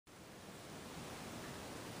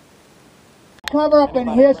cover-up in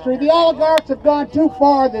history. The oligarchs have gone too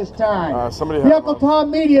far this time. The Uncle Tom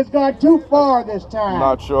media has gone too far this time.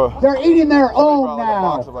 Not sure. They're eating their own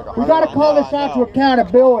now. We got to call this out to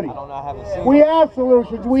accountability. We have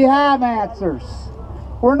solutions. We have answers.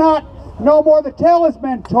 We're not no more. The tale has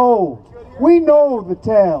been told. We know the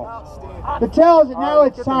tale. The tale is that now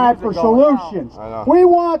it's time for solutions. We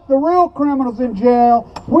want the real criminals in jail.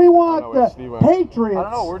 We want the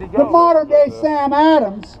patriots, the modern day Sam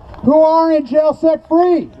Adams, who are in jail set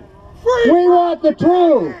free. We want the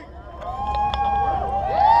truth.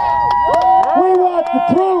 We want the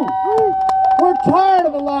truth. We're tired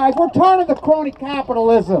of the lies. We're tired of the crony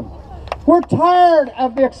capitalism. We're tired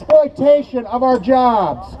of the exploitation of our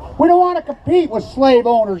jobs. We don't want to compete with slave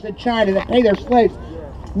owners in China that pay their slaves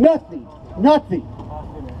nothing. Nothing.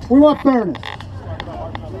 We want fairness.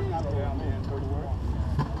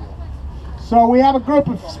 So we have a group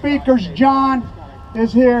of speakers. John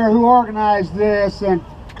is here who organized this, and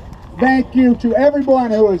thank you to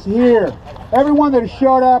everyone who is here, everyone that has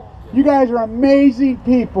showed up. You guys are amazing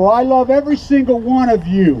people. I love every single one of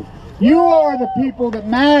you. You are the people that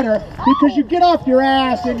matter because you get off your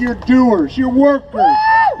ass and you're doers, you're workers.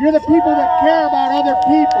 You're the people that care about other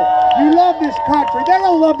people. You love this country. They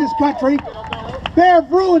don't love this country. They have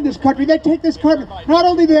ruined this country. They take this country. Not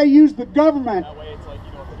only do they use the government,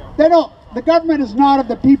 the government is not of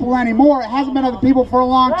the people anymore. It hasn't been of the people for a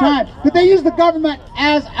long time. But they use the government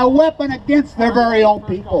as a weapon against their very own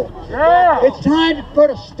people. It's time to put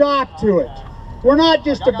a stop to it. We're not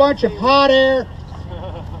just a bunch of hot air.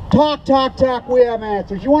 Talk, talk, talk, we have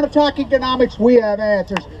answers. You want to talk economics, we have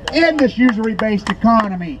answers. In this usury-based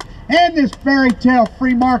economy, in this fairy tale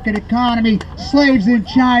free market economy, slaves in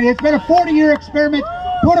China. It's been a 40-year experiment.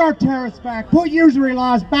 Put our tariffs back, put usury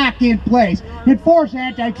laws back in place, enforce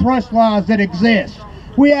antitrust laws that exist.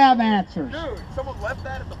 We have answers. Dude, someone left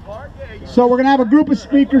that at the park? Yeah, so we're going to have a group of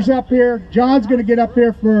speakers up here. John's going to get up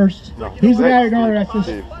here first. No. He's the guy who knows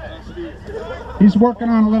this. He's working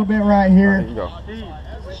on a little bit right here.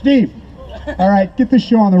 Steve. All right, get this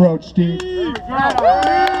show on the road, Steve. Yo,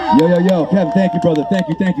 Kevin, thank you, brother.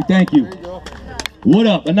 Thank you. What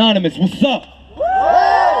up, Anonymous? What's up?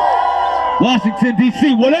 Washington,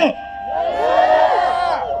 D.C., what up?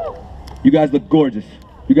 You guys look gorgeous.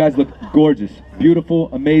 Beautiful,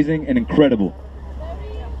 amazing, and incredible.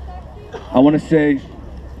 I want to say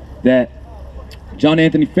that John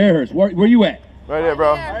Anthony Fairhurst, where you at? Right there,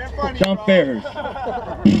 bro. John Fairhurst.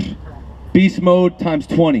 Beast mode times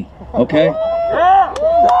 20, okay?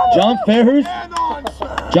 John Fairhurst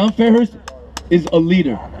is a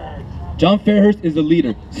leader.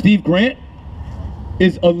 Steve Grant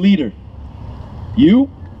is a leader. You,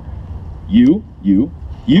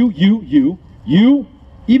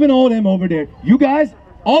 even all of them over there, you guys,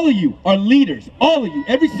 all of you are leaders. All of you,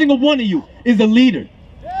 every single one of you is a leader.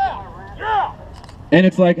 And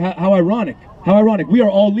it's like, how ironic. We are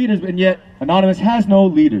all leaders, and yet Anonymous has no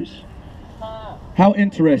leaders. How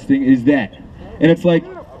interesting is that? And it's like,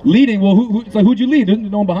 leading, well, it's like, who'd you lead? There's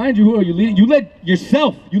no one behind you. Who are you leading? You led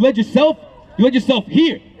yourself. You led yourself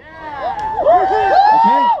here. Okay?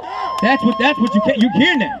 That's what you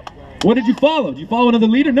hear now. What did you follow? Did you follow another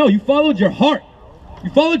leader? No, you followed your heart.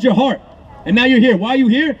 And now you're here. Why are you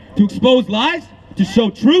here? To expose lies, to show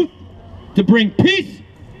truth, to bring peace,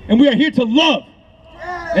 and we are here to love.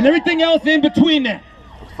 And everything else in between that.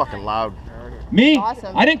 It's fucking loud. Me?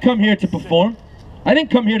 Awesome. I didn't come here to perform. I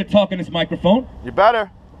didn't come here to talk in this microphone. You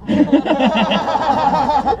better.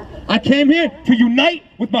 I came here to unite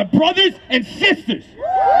with my brothers and sisters.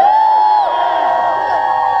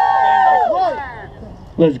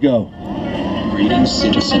 Let's go. Greetings,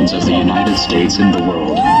 citizens of the United States and the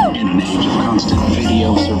world. In an age of constant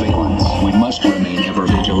video surveillance, we must remain ever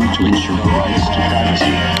vigilant to ensure the rights to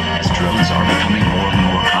privacy. As drones are becoming more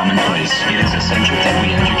and more commonplace, it is essential that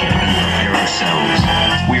we educate and prepare ourselves.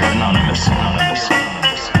 We are anonymous.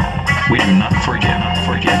 We do not forget.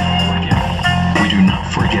 We do not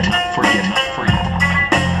forget.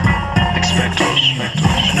 Expect us.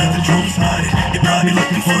 Another drone spotted. They're probably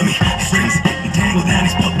looking for me. These strings are getting tangled down.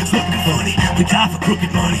 These puppets looking funny. We die for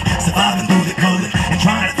crooked money, surviving through the culling and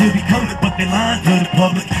trying to become it, but they lying to the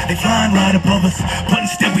public. They flying right above us, but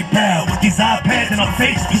instead we bow with these iPads in our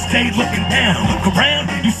face. We stay looking down. Look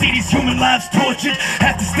around, you see these human lives tortured.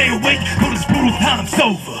 Have to stay awake till this brutal time's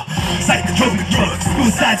over. Psychotropic drugs,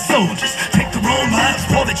 suicide soldiers take their own lives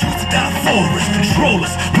while they choose to die for us. Control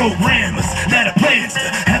us, program us, now the plans to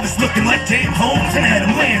have us looking like James Holmes and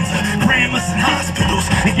Adam Lanza. Cram us in hospitals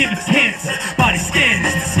and give us cancer. Body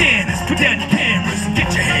scanners to scan us. Put down your cameras and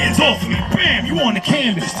get your hands off of me. Bam, you on the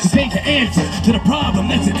canvas. This ain't the answer to the problem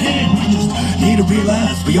that's at hand. We just need to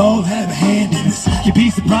realize we all have a hand in this. You'd be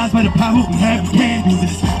surprised by the power we have in hand do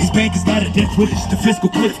this. These bankers got a death wish, the fiscal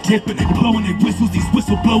cliff tipping. They blowing their whistles, these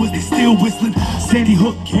whistleblowers, they still whistling. Sandy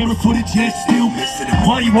Hook camera footage, yet still missing. And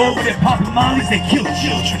while you over there popping mollies, they kill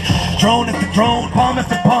children. Drone after drone, bomb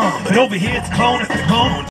after bomb, but over here it's clone after clone.